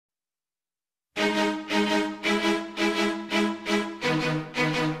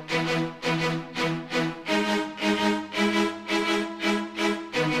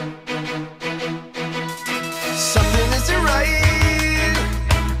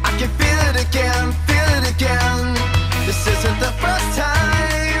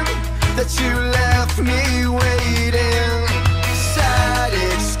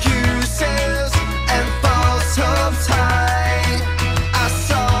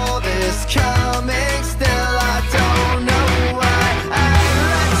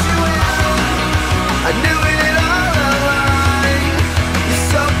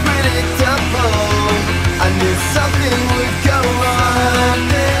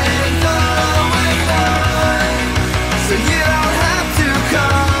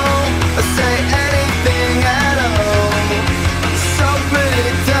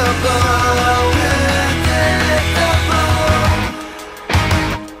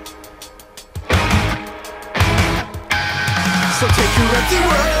empty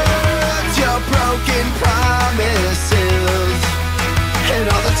words, your broken promises, and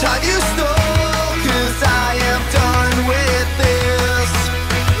all the time you stole, 'cause I am done with this.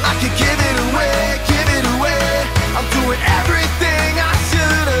 I could give it away, give it away. I'm doing everything I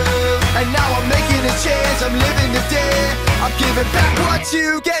should've, and now I'm making a change. I'm living the day. I'm giving back what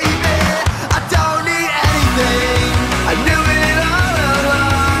you gave me.